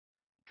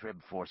Trib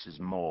Forces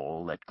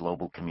mole at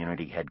Global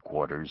Community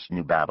Headquarters,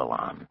 New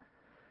Babylon.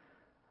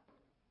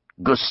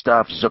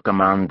 Gustav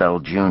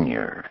Zuckermandel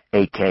Jr.,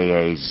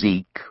 a.k.a.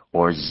 Zeke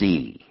or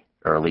Z,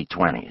 early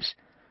 20s.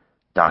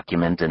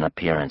 Document and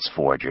appearance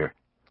forger.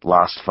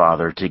 Lost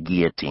father to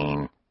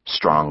guillotine,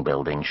 Strong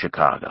Building,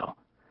 Chicago.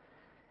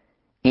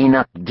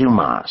 Enoch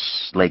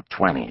Dumas, late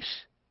 20s.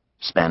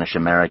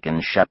 Spanish-American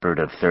shepherd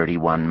of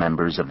 31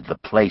 members of the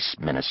Place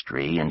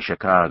Ministry in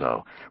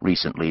Chicago,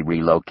 recently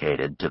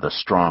relocated to the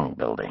Strong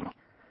Building.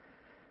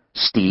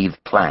 Steve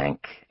Plank,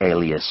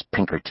 alias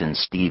Pinkerton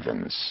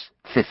Stevens,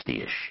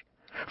 50-ish,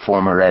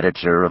 former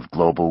editor of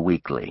Global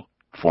Weekly,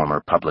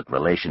 former public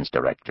relations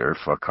director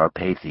for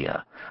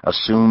Carpathia,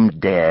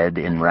 assumed dead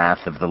in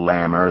Wrath of the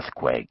Lamb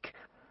earthquake,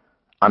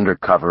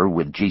 undercover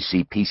with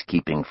GC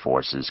Peacekeeping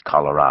Forces,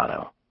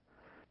 Colorado.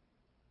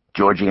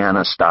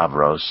 Georgiana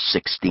Stavros,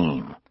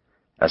 16,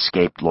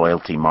 escaped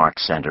Loyalty Mark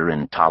Center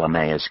in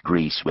Ptolemais,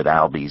 Greece with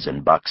Albie's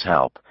and Buck's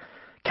help,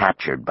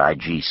 captured by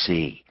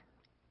GC.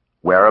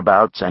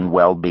 Whereabouts and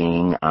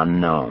well-being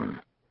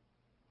unknown.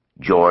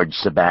 George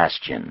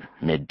Sebastian,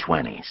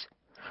 mid-20s,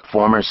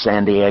 former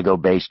San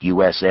Diego-based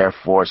U.S. Air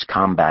Force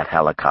combat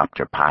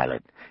helicopter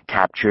pilot,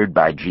 captured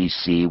by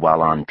GC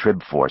while on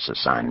Trib Force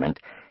assignment,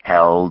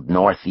 held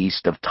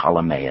northeast of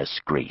Ptolemais,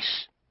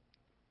 Greece.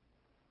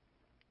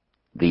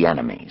 The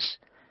enemies.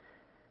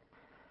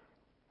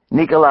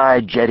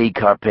 Nicolae Gedi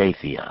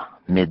Carpathia,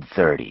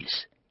 mid-30s,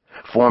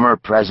 former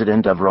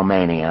President of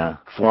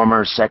Romania,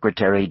 former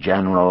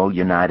Secretary-General,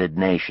 United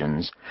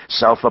Nations,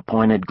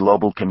 self-appointed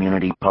global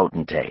community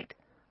potentate,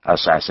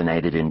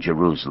 assassinated in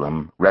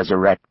Jerusalem,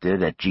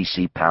 resurrected at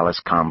GC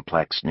Palace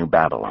Complex, New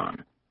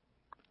Babylon.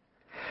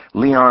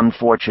 Leon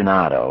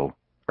Fortunato,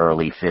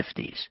 early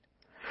 50s,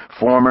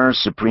 former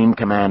Supreme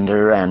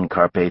Commander and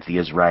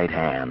Carpathia's right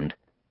hand,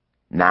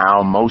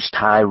 now Most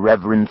High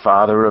Reverend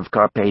Father of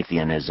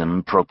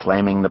Carpathianism,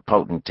 proclaiming the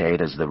potentate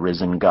as the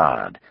risen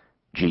God,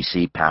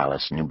 GC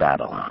Palace, New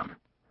Babylon.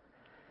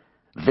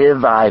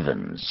 Viv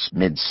Ivans,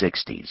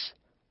 mid-60s,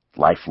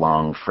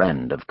 lifelong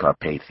friend of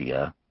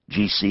Carpathia,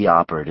 GC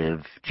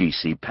operative,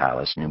 GC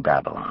Palace, New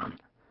Babylon.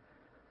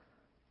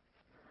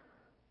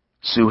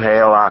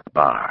 Suhail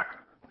Akbar,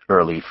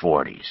 early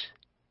 40s,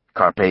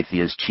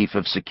 Carpathia's Chief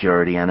of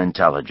Security and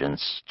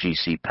Intelligence,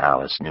 GC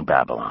Palace, New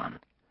Babylon.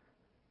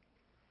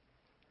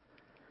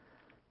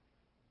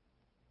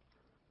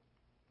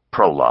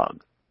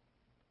 Prologue.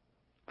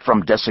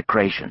 From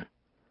Desecration.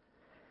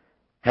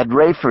 Had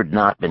Rayford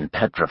not been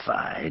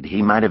petrified,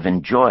 he might have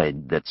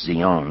enjoyed that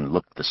Zion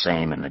looked the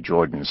same in the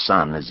Jordan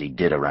sun as he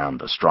did around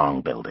the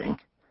Strong Building.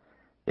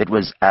 It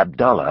was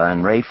Abdullah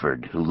and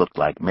Rayford who looked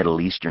like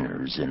Middle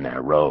Easterners in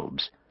their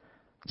robes.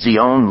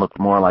 Zion looked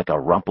more like a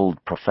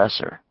rumpled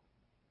professor.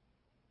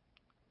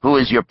 "Who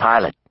is your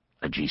pilot?"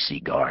 a GC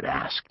guard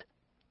asked.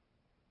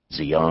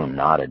 Zion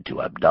nodded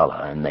to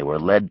Abdullah, and they were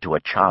led to a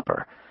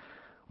chopper.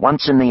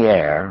 Once in the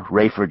air,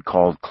 Rayford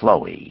called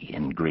Chloe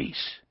in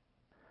Greece.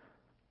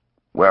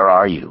 "Where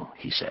are you?"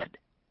 he said.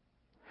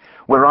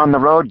 "We're on the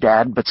road,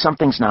 Dad, but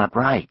something's not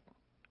right.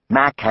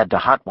 Mac had to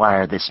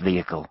hotwire this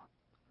vehicle."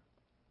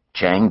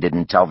 "Chang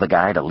didn't tell the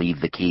guy to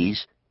leave the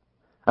keys?"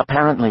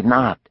 "Apparently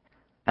not.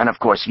 And of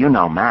course you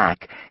know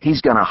Mac. He's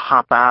gonna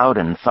hop out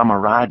and thumb a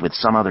ride with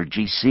some other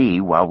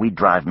GC while we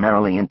drive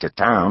merrily into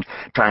town,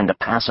 trying to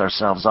pass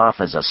ourselves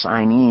off as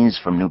assignees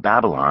from New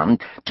Babylon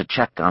to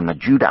check on the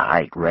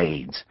Judahite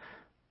raids."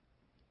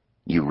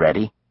 "You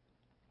ready?"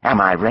 "Am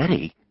I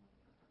ready?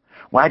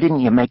 Why didn't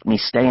you make me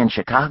stay in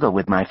Chicago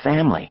with my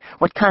family?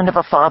 What kind of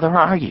a father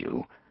are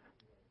you?"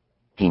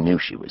 He knew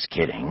she was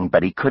kidding,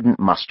 but he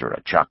couldn't muster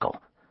a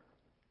chuckle.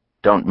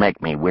 "Don't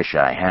make me wish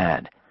I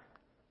had."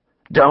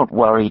 "Don't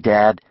worry,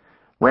 Dad.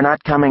 We're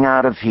not coming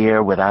out of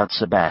here without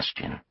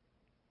Sebastian."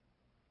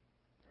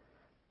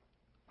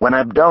 When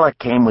Abdullah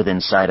came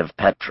within sight of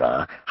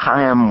Petra,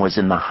 Chaim was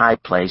in the high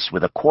place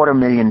with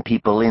 250,000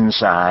 people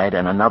inside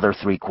and another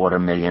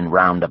 750,000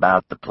 round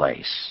about the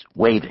place,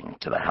 waving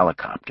to the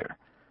helicopter.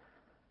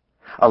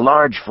 A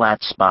large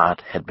flat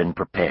spot had been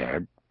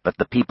prepared, but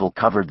the people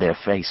covered their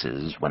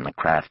faces when the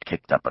craft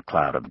kicked up a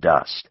cloud of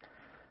dust.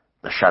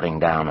 The shutting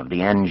down of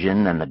the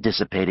engine and the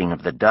dissipating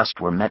of the dust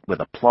were met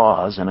with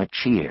applause and a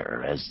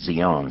cheer as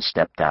Zion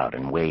stepped out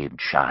and waved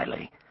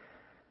shyly.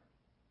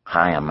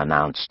 Chaim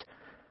announced,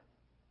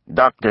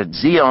 "Dr.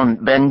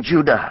 Zion Ben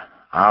Judah,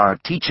 our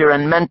teacher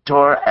and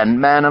mentor and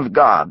man of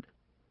God."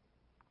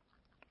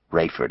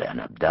 Rayford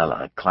and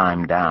Abdullah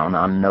climbed down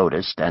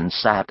unnoticed and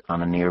sat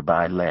on a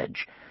nearby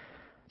ledge.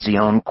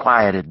 Zion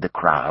quieted the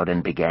crowd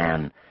and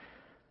began,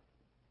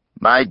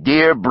 "My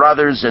dear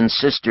brothers and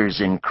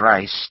sisters in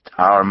Christ,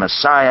 our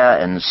Messiah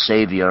and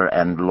Savior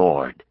and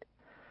Lord,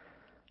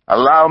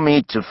 allow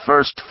me to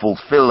first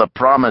fulfill a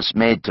promise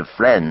made to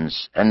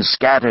friends and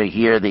scatter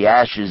here the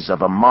ashes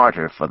of a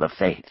martyr for the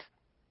faith."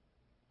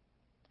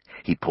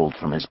 He pulled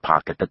from his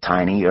pocket the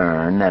tiny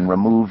urn and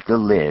removed the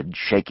lid,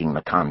 shaking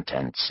the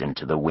contents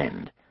into the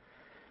wind.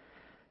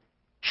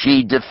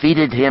 "She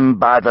defeated him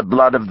by the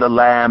blood of the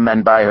Lamb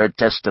and by her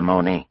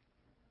testimony,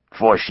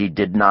 for she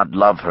did not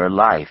love her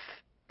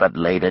life, but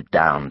laid it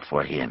down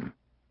for him.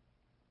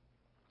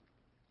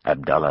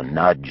 Abdullah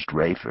nudged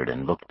Rayford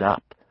and looked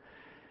up.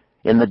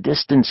 In the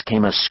distance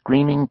came a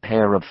screaming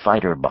pair of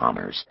fighter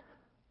bombers.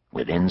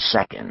 Within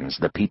seconds,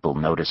 the people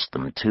noticed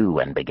them too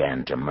and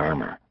began to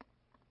murmur.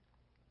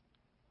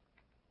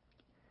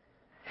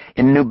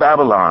 In New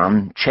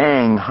Babylon,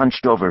 Chang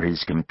hunched over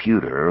his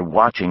computer,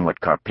 watching what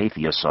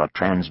Carpathia saw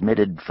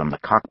transmitted from the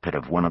cockpit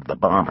of one of the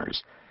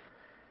bombers.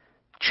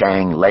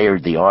 Chang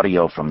layered the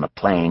audio from the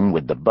plane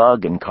with the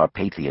bug in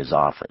Carpathia's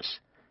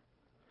office.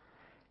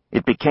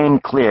 It became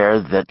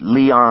clear that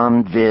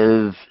Leon,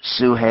 Viv,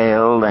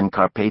 Suhail, and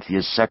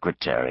Carpathia's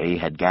secretary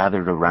had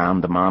gathered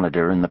around the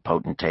monitor in the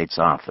potentate's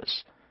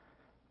office.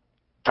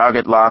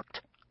 "Target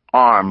locked,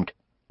 armed,"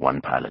 one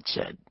pilot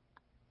said.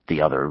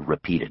 The other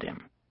repeated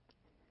him.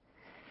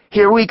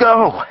 "Here we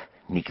go,"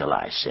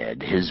 Nikolai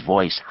said, his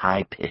voice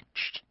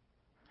high-pitched.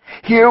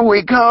 "Here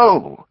we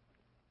go!"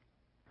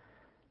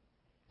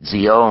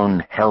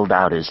 Zion held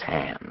out his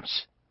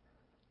hands.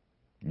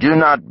 "Do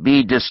not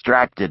be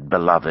distracted,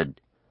 beloved,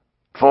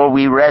 for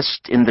we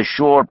rest in the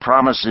sure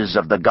promises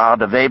of the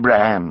God of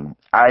Abraham,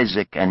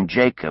 Isaac, and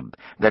Jacob,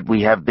 that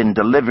we have been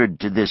delivered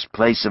to this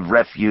place of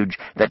refuge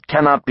that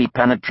cannot be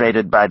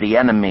penetrated by the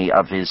enemy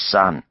of his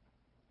Son."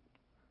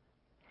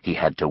 He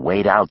had to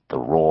wait out the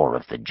roar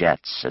of the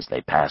jets as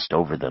they passed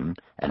over them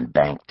and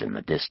banked in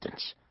the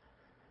distance.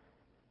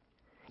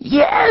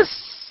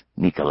 "Yes!"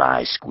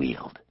 Nikolai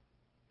squealed.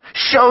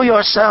 "Show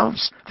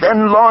yourselves,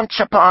 then launch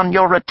upon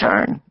your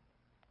return."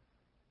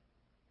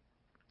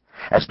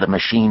 As the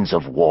machines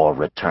of war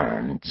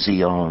returned,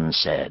 Zion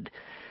said,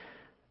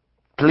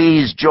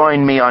 "Please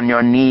join me on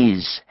your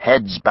knees,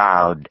 heads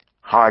bowed,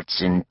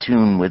 hearts in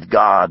tune with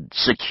God,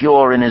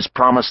 secure in his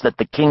promise that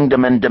the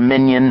kingdom and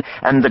dominion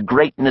and the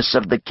greatness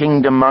of the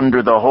kingdom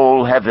under the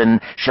whole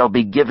heaven shall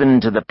be given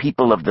to the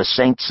people of the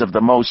saints of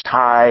the Most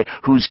High,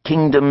 whose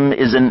kingdom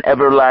is an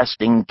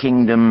everlasting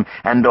kingdom,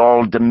 and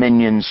all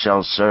dominions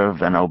shall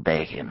serve and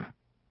obey him."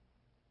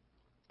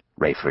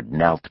 Rayford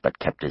knelt but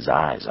kept his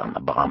eyes on the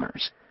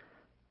bombers.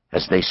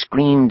 As they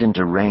screamed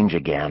into range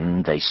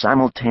again, they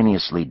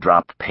simultaneously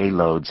dropped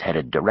payloads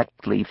headed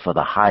directly for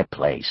the high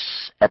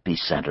place,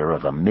 epicenter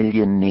of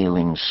 1,000,000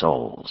 kneeling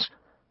souls.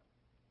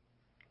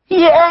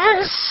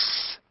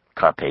 "Yes!"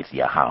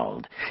 Carpathia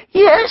howled.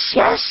 "Yes,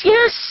 yes,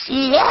 yes,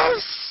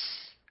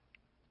 yes!"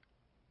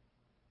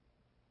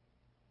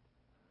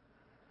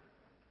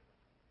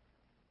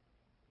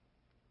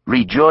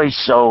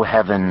 "Rejoice, O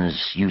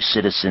heavens, you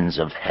citizens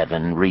of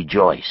heaven,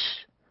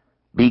 rejoice.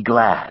 Be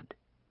glad.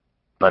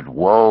 But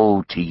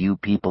woe to you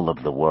people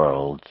of the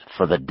world,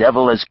 for the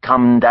devil has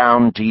come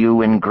down to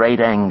you in great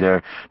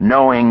anger,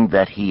 knowing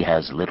that he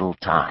has little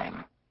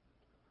time."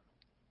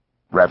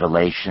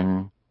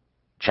 Revelation,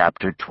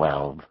 chapter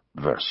 12,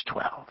 verse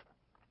 12.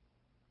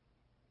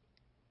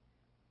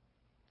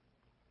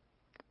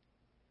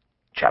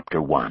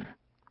 Chapter 1.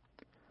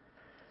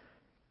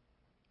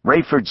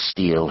 Rayford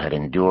Steele had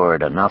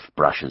endured enough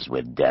brushes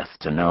with death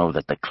to know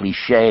that the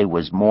cliché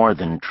was more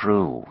than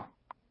true.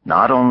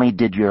 Not only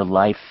did your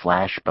life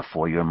flash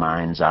before your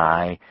mind's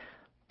eye,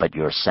 but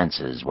your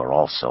senses were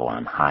also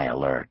on high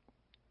alert.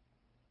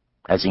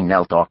 As he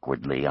knelt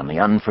awkwardly on the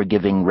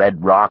unforgiving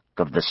red rock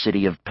of the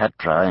city of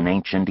Petra in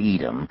ancient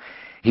Edom,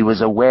 he was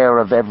aware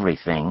of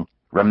everything,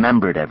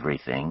 remembered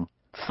everything,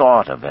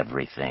 thought of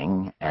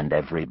everything, and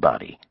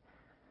everybody.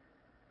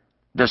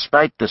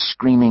 Despite the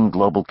screaming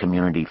global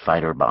community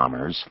fighter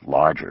bombers,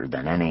 larger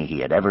than any he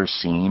had ever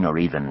seen or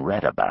even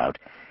read about,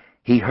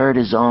 he heard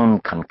his own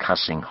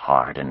concussing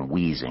heart and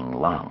wheezing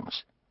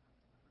lungs.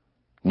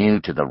 New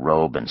to the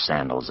robe and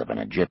sandals of an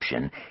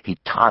Egyptian, he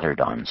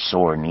tottered on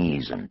sore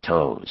knees and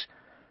toes.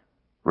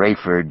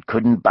 Rayford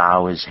couldn't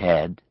bow his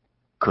head,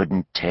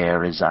 couldn't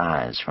tear his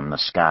eyes from the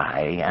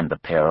sky and the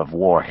pair of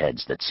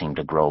warheads that seemed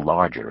to grow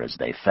larger as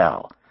they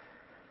fell.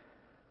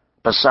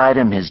 Beside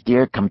him, his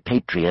dear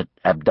compatriot,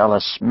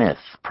 Abdullah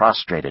Smith,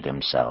 prostrated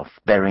himself,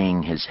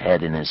 burying his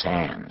head in his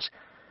hands.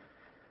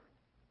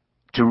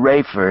 To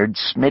Rayford,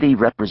 Smitty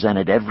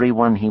represented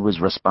everyone he was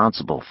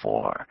responsible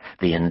for,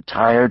 the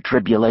entire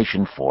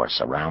tribulation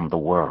force around the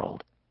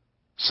world.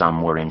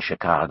 Some were in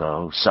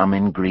Chicago, some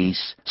in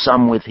Greece,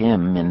 some with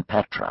him in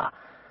Petra.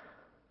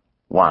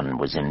 One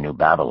was in New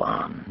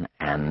Babylon,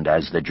 and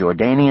as the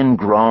Jordanian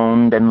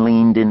groaned and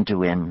leaned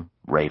into him,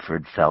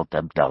 Rayford felt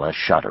Abdullah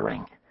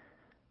shuddering.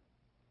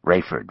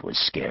 Rayford was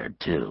scared,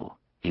 too.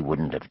 He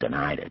wouldn't have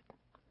denied it.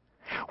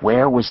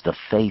 Where was the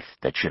faith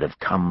that should have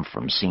come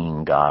from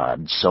seeing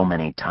God so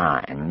many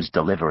times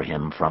deliver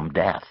him from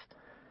death?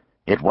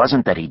 It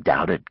wasn't that he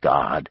doubted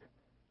God,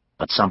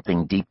 but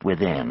something deep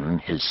within,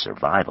 his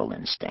survival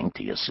instinct,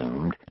 he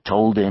assumed,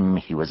 told him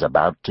he was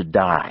about to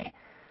die.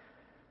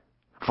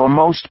 For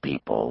most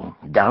people,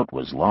 doubt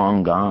was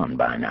long gone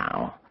by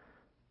now.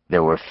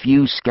 There were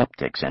few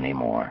skeptics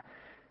anymore.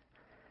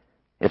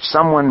 If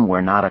someone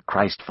were not a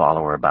Christ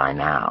follower by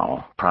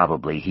now,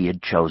 probably he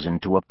had chosen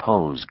to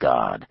oppose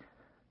God.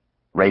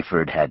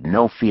 Rayford had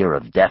no fear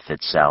of death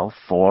itself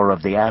or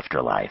of the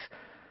afterlife,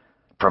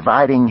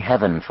 Providing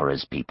heaven for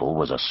his people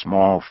was a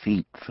small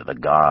feat for the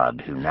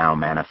God who now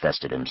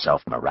manifested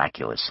himself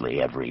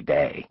miraculously every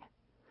day.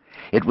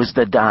 It was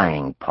the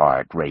dying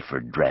part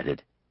Rayford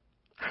dreaded.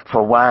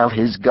 For while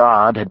his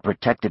God had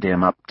protected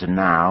him up to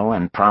now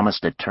and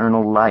promised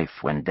eternal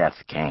life when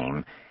death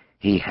came,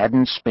 he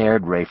hadn't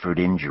spared Rayford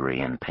injury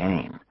and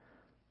pain.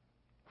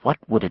 What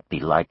would it be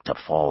like to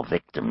fall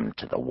victim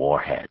to the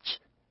warheads?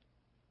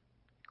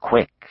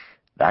 Quick,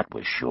 that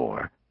was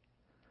sure.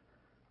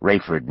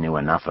 Rayford knew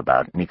enough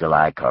about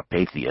Nikolai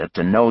Carpathia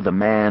to know the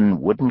man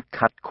wouldn't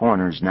cut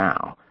corners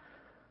now.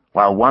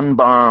 While one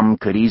bomb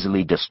could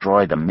easily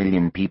destroy the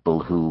 1,000,000 people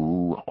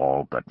who,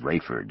 all but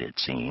Rayford it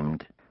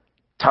seemed,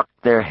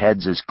 tucked their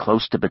heads as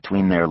close to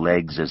between their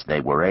legs as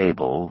they were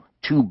able,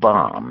 2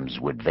 bombs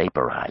would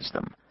vaporize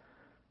them.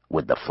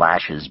 Would the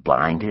flashes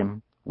blind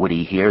him? Would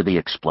he hear the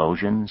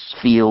explosions,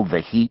 feel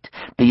the heat,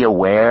 be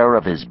aware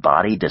of his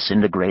body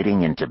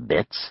disintegrating into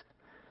bits?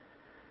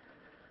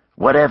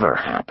 Whatever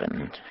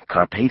happened,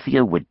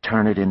 Carpathia would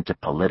turn it into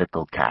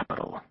political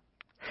capital.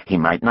 He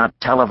might not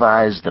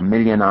televise the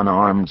 1,000,000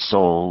 unarmed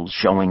souls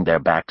showing their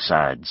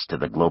backsides to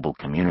the global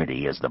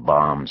community as the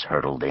bombs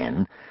hurtled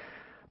in,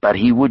 but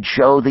he would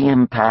show the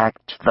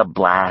impact, the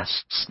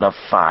blasts, the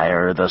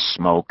fire, the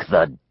smoke,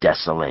 the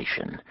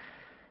desolation.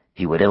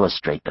 He would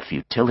illustrate the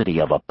futility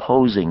of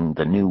opposing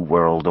the New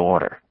World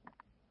Order.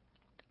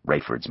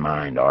 Rayford's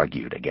mind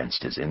argued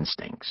against his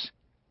instincts.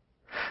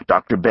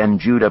 Dr.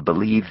 Ben-Judah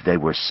believed they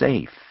were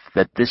safe,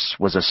 that this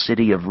was a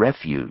city of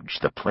refuge,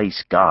 the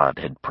place God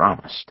had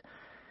promised.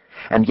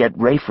 And yet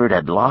Rayford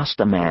had lost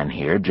a man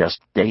here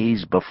just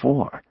days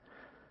before.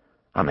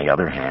 On the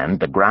other hand,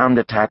 the ground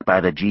attack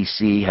by the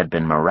GC had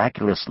been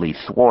miraculously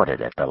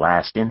thwarted at the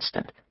last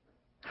instant.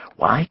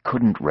 Why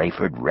couldn't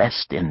Rayford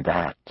rest in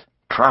that?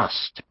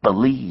 Trust,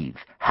 believe,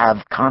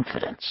 have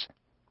confidence?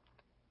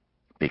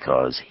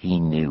 Because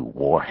he knew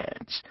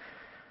warheads.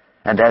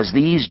 And as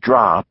these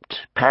dropped,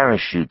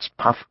 parachutes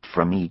puffed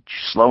from each,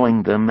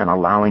 slowing them and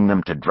allowing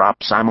them to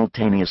drop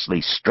simultaneously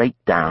straight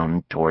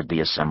down toward the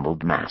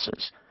assembled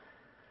masses.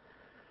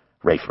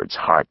 Rayford's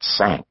heart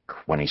sank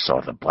when he saw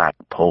the black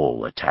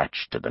pole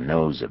attached to the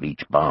nose of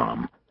each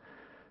bomb.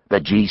 The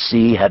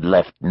GC had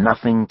left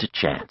nothing to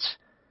chance.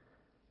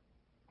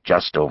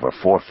 Just over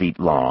 4 feet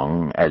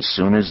long, as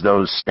soon as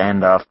those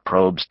standoff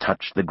probes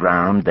touched the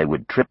ground, they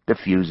would trip the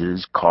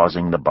fuses,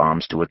 causing the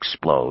bombs to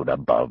explode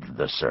above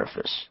the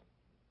surface.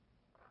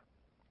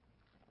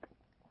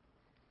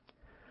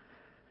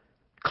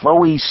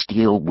 Chloe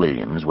Steele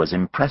Williams was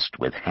impressed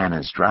with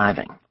Hannah's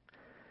driving.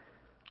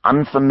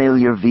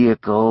 Unfamiliar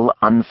vehicle,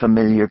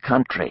 unfamiliar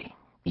country,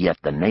 yet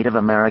the Native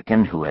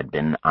American who had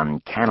been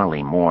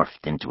uncannily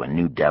morphed into a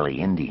New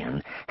Delhi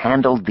Indian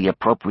handled the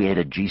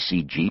appropriated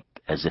GC Jeep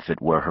as if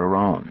it were her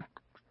own.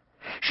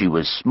 She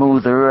was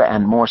smoother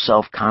and more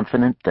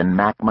self-confident than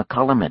Mac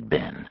McCullum had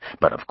been,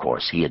 but of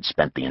course he had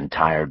spent the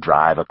entire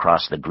drive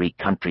across the Greek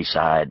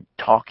countryside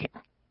talking.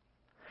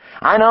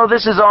 "I know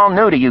this is all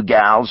new to you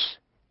gals,"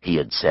 he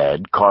had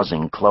said,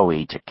 causing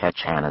Chloe to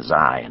catch Hannah's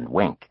eye and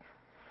wink.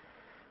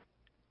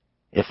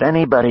 If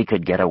anybody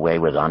could get away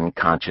with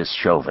unconscious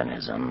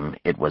chauvinism,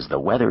 it was the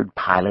weathered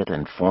pilot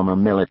and former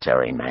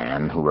military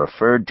man who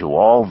referred to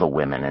all the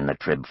women in the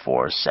Trib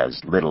Force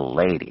as little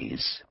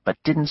ladies,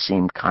 but didn't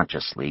seem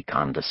consciously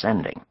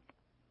condescending.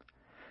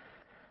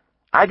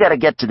 "I gotta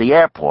get to the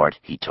airport,"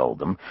 he told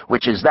them,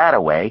 "which is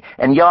that-a-way,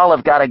 and y'all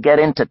have gotta get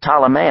into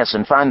Ptolemais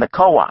and find the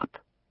co-op."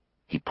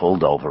 He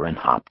pulled over and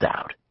hopped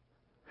out.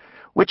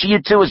 "Which of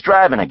you two is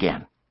driving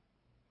again?"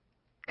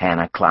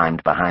 Hannah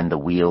climbed behind the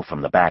wheel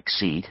from the back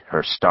seat,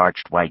 her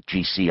starched white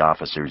GC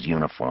officer's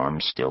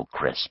uniform still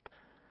crisp.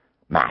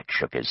 Mac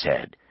shook his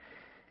head.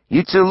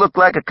 "You two look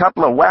like a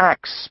couple of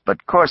whacks,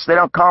 but of course they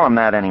don't call 'em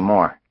that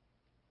anymore."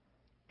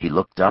 He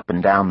looked up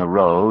and down the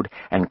road,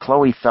 and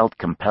Chloe felt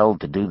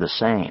compelled to do the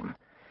same.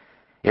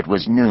 It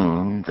was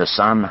noon, the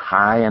sun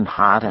high and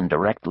hot and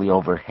directly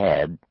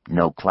overhead,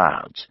 no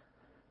clouds.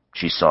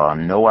 She saw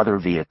no other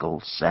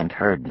vehicles and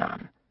heard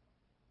none.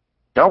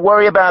 "Don't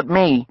worry about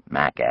me,"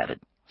 Mac added.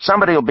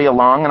 "Somebody will be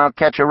along and I'll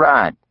catch a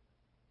ride."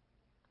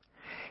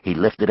 He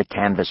lifted a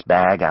canvas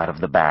bag out of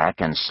the back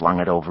and slung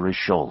it over his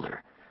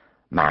shoulder.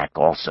 Mac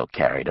also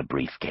carried a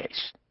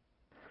briefcase.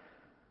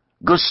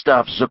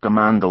 Gustav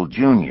Zuckermandel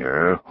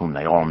Jr., whom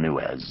they all knew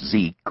as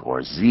Zeke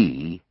or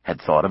Z, had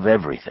thought of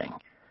everything.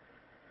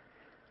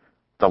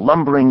 The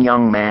lumbering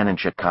young man in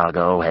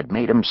Chicago had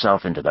made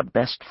himself into the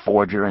best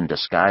forger and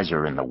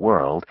disguiser in the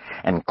world,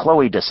 and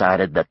Chloe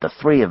decided that the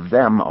 3 of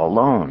them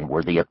alone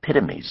were the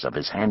epitomes of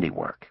his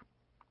handiwork.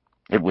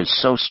 It was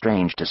so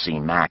strange to see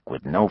Mac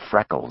with no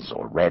freckles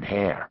or red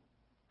hair.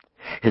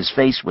 His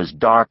face was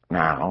dark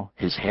now,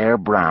 his hair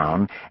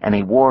brown, and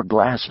he wore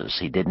glasses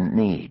he didn't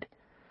need.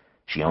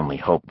 She only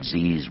hoped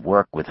Z's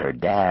work with her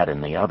dad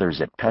and the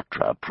others at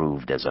Petra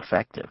proved as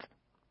effective.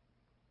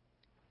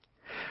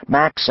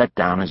 Mac set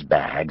down his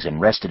bags and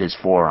rested his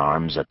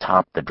forearms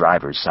atop the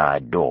driver's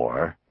side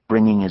door,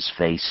 bringing his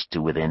face to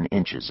within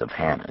inches of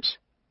Hannah's.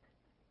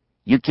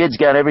 "You kids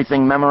got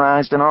everything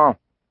memorized and all?"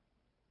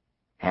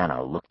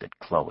 Hannah looked at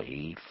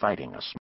Chloe, fighting a